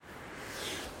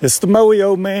It's the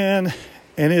Moyo Man,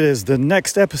 and it is the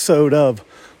next episode of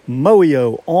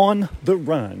Moyo on the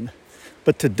Run.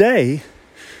 But today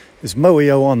is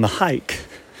Moyo on the hike.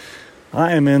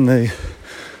 I am in the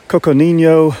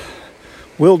Coconino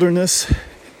Wilderness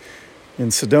in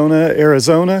Sedona,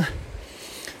 Arizona,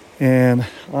 and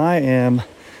I am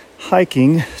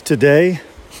hiking today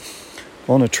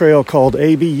on a trail called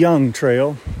A.B. Young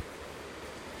Trail.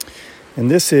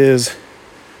 And this is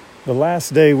the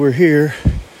last day we're here.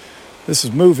 This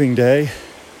is moving day,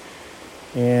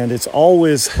 and it's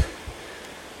always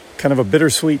kind of a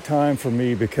bittersweet time for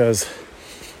me because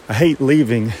I hate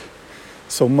leaving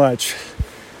so much.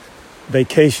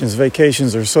 Vacations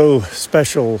are so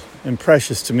special and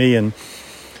precious to me, and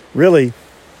really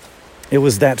it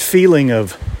was that feeling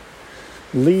of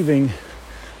leaving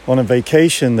on a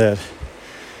vacation that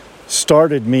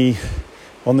started me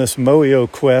on this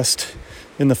Moyo quest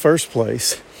in the first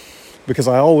place, because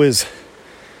I always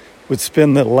would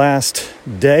spend the last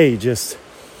day just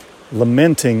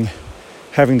lamenting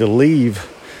having to leave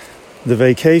the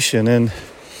vacation. And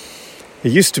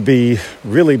it used to be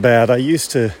really bad. I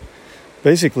used to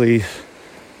basically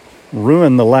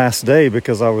ruin the last day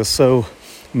because I was so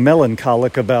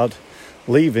melancholic about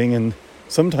leaving, and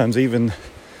sometimes even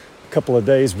a couple of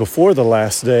days before the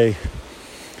last day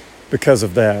because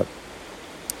of that.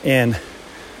 And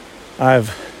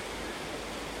I've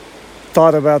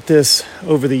thought about this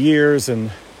over the years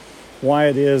and why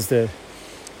it is that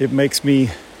it makes me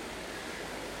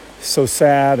so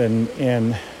sad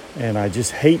and I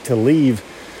just hate to leave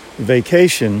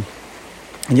vacation.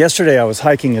 And yesterday I was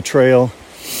hiking a trail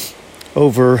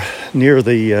over near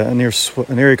an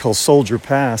area called Soldier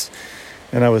Pass,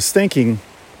 and I was thinking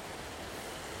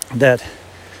that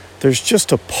there's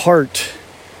just a part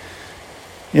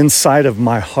inside of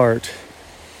my heart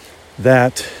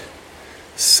that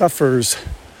suffers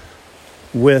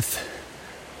with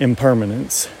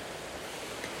impermanence.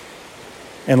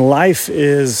 And life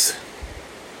is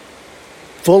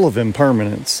full of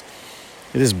impermanence.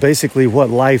 It is basically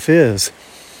what life is.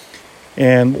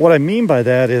 And what I mean by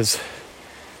that is,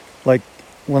 like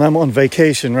when I'm on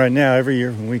vacation right now, every year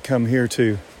when we come here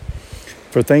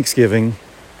for Thanksgiving,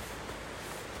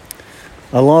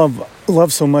 I love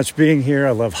so much being here.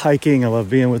 I love hiking. I love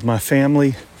being with my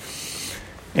family.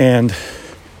 And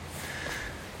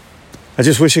I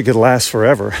just wish it could last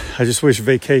forever. I just wish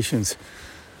vacations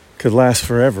could last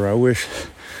forever. I wish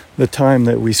the time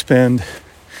that we spend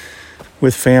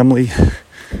with family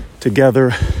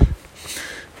together,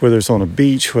 whether it's on a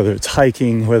beach, whether it's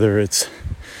hiking, whether it's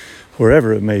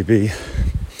wherever it may be.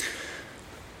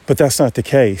 But that's not the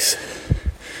case.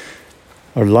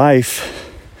 Our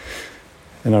life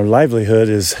and our livelihood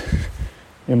is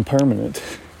impermanent.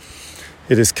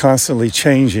 It is constantly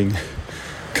changing,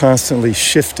 constantly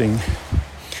shifting.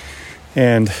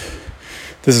 And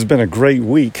this has been a great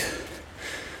week,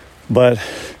 but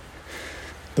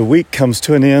the week comes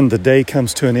to an end, the day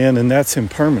comes to an end, and that's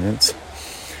impermanence.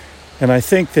 And I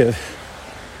think that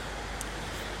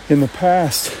in the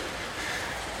past,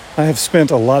 I have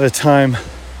spent a lot of time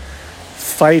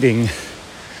fighting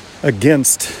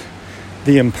against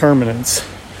the impermanence,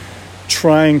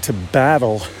 trying to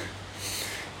battle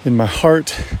in my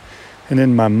heart and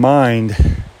in my mind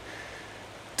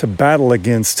to battle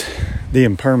against the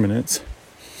impermanence.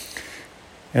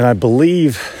 And I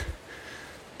believe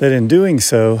that in doing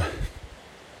so,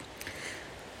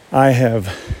 I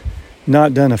have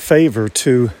not done a favor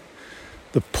to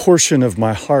the portion of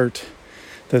my heart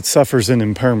that suffers in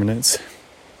impermanence.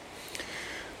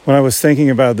 When I was thinking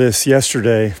about this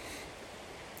yesterday,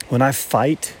 when I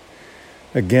fight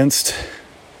against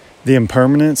the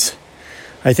impermanence,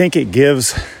 I think it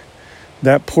gives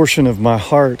that portion of my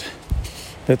heart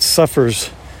that suffers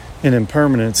in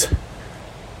impermanence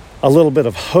a little bit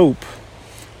of hope,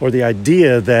 or the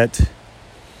idea that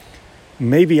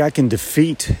maybe I can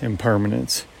defeat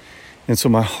impermanence. And so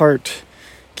my heart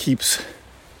keeps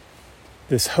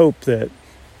this hope that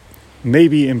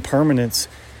maybe impermanence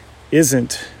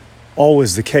isn't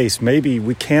always the case. Maybe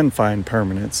we can find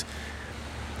permanence.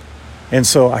 And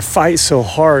so I fight so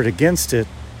hard against it,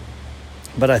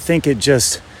 but I think it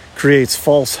just creates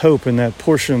false hope in that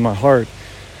portion of my heart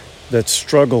that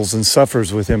struggles and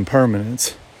suffers with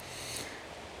impermanence.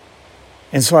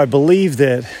 And so I believe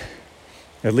that,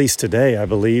 at least today, I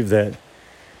believe that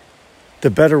the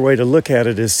better way to look at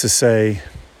it is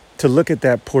to look at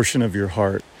that portion of your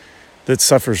heart that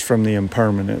suffers from the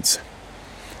impermanence,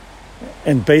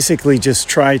 and basically just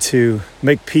try to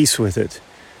make peace with it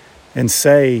and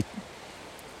say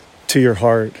to your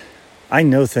heart, I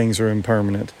know things are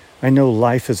impermanent. I know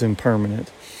life is impermanent.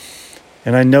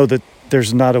 And I know that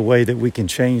there's not a way that we can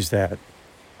change that.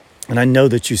 And I know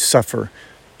that you suffer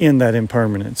in that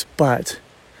impermanence, but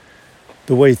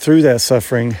the way through that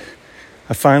suffering,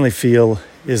 I finally feel,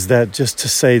 is that just to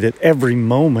say that every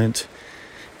moment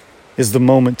is the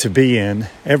moment to be in.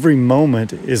 Every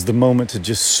moment is the moment to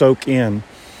just soak in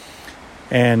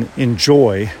and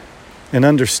enjoy and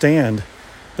understand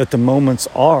that the moments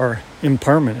are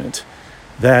impermanent,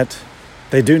 that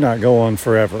they do not go on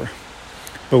forever.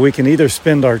 But we can either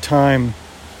spend our time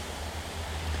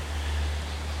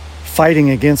fighting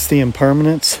against the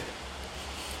impermanence,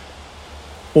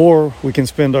 or we can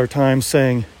spend our time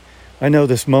saying, I know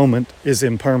this moment is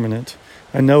impermanent.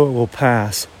 I know it will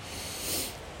pass.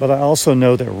 But I also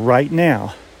know that right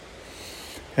now,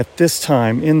 at this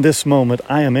time, in this moment,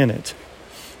 I am in it.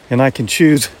 And I can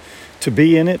choose to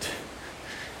be in it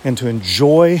and to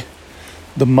enjoy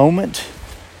the moment,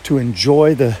 to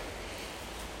enjoy the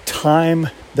time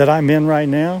that I'm in right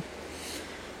now.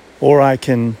 Or I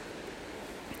can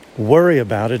worry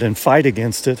about it and fight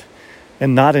against it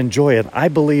and not enjoy it. I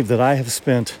believe that I have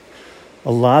spent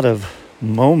a lot of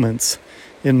moments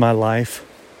in my life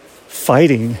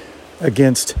fighting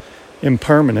against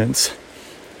impermanence,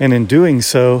 and in doing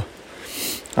so,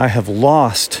 I have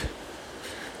lost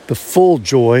the full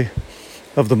joy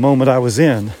of the moment I was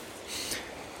in,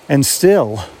 and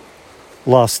still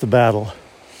lost the battle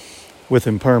with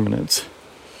impermanence,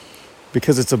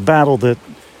 because it's a battle that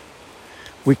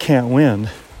we can't win.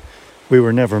 We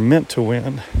were never meant to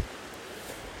win.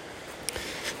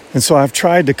 And so I've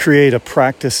tried to create a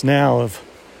practice now of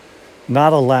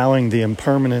not allowing the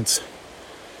impermanence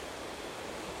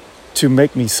to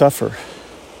make me suffer,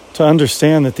 to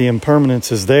understand that the impermanence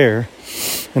is there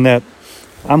and that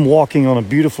I'm walking on a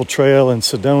beautiful trail in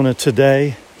Sedona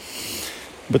today,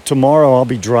 but tomorrow I'll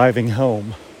be driving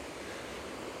home.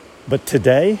 But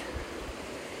today,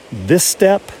 this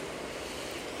step,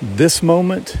 this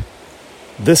moment,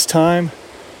 this time,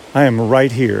 I am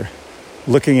right here,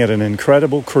 looking at an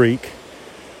incredible creek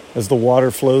as the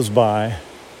water flows by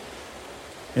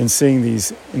and seeing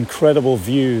these incredible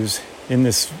views in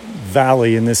this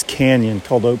valley, in this canyon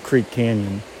called Oak Creek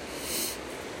Canyon.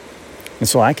 And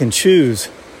so I can choose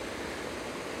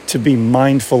to be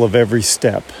mindful of every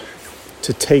step,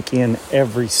 to take in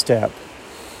every step,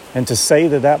 and to say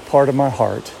to that part of my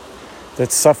heart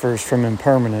that suffers from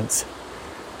impermanence,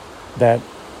 that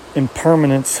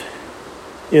impermanence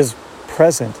is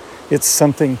present. It's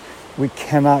something we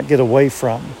cannot get away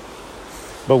from,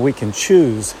 but we can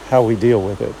choose how we deal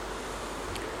with it.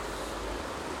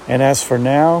 And as for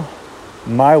now,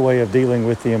 my way of dealing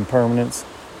with the impermanence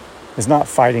is not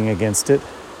fighting against it,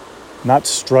 not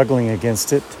struggling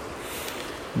against it,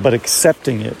 but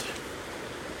accepting it,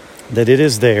 that it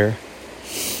is there,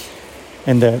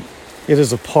 and that it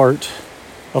is a part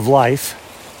of life,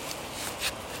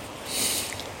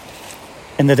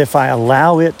 and that if I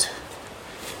allow it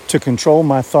to control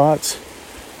my thoughts,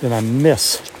 then I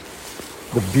miss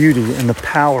the beauty and the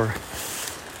power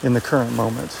in the current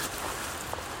moment.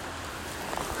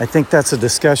 I think that's a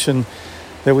discussion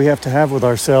that we have to have with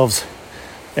ourselves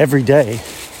every day,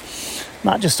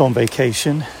 not just on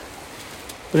vacation,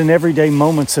 but in everyday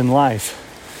moments in life.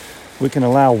 We can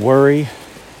allow worry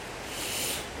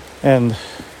and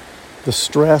the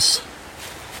stress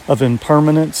of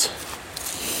impermanence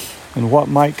and what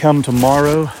might come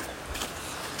tomorrow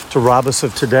to rob us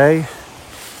of today.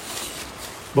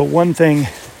 But one thing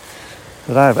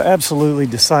that I've absolutely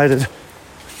decided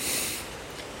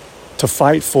to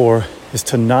fight for is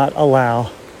to not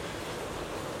allow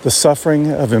the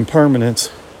suffering of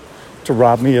impermanence to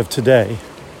rob me of today.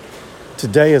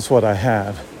 Today is what I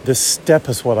have. This step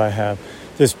is what I have.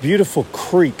 This beautiful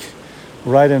creek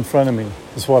right in front of me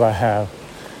is what I have.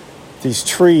 These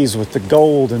trees with the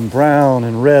gold and brown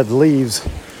and red leaves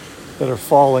that are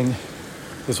falling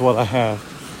is what I have.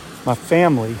 My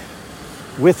family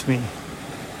with me,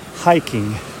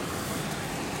 hiking,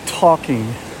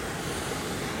 talking,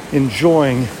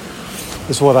 enjoying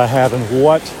is what I have. And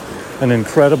what an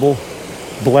incredible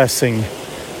blessing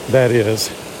that is.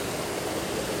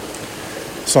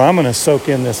 So I'm going to soak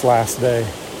in this last day.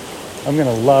 I'm going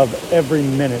to love every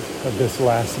minute of this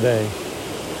last day.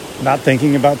 Not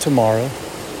thinking about tomorrow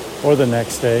or the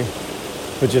next day,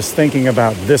 but just thinking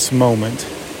about this moment.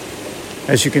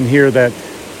 As you can hear that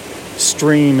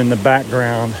stream in the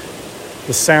background,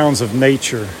 the sounds of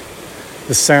nature,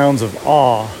 the sounds of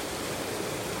awe.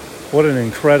 What an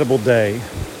incredible day.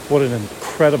 What an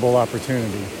incredible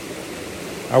opportunity.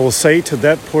 I will say to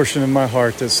that portion of my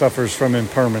heart that suffers from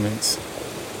impermanence,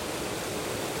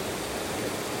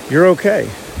 you're okay.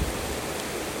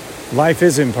 Life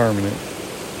is impermanent,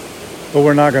 but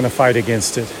we're not going to fight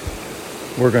against it.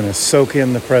 we're going to soak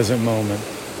in the present moment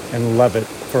and love it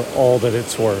for all that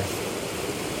it's worth.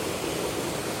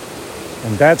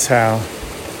 And that's how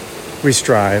we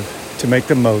strive to make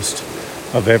the most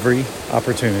of every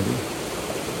opportunity,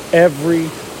 every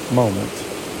moment.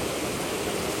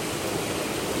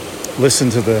 Listen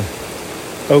to the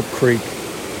Oak Creek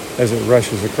as it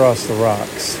rushes across the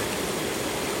rocks.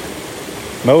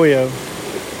 Moio,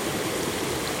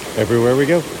 everywhere we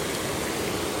go.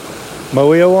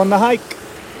 Moio on the hike.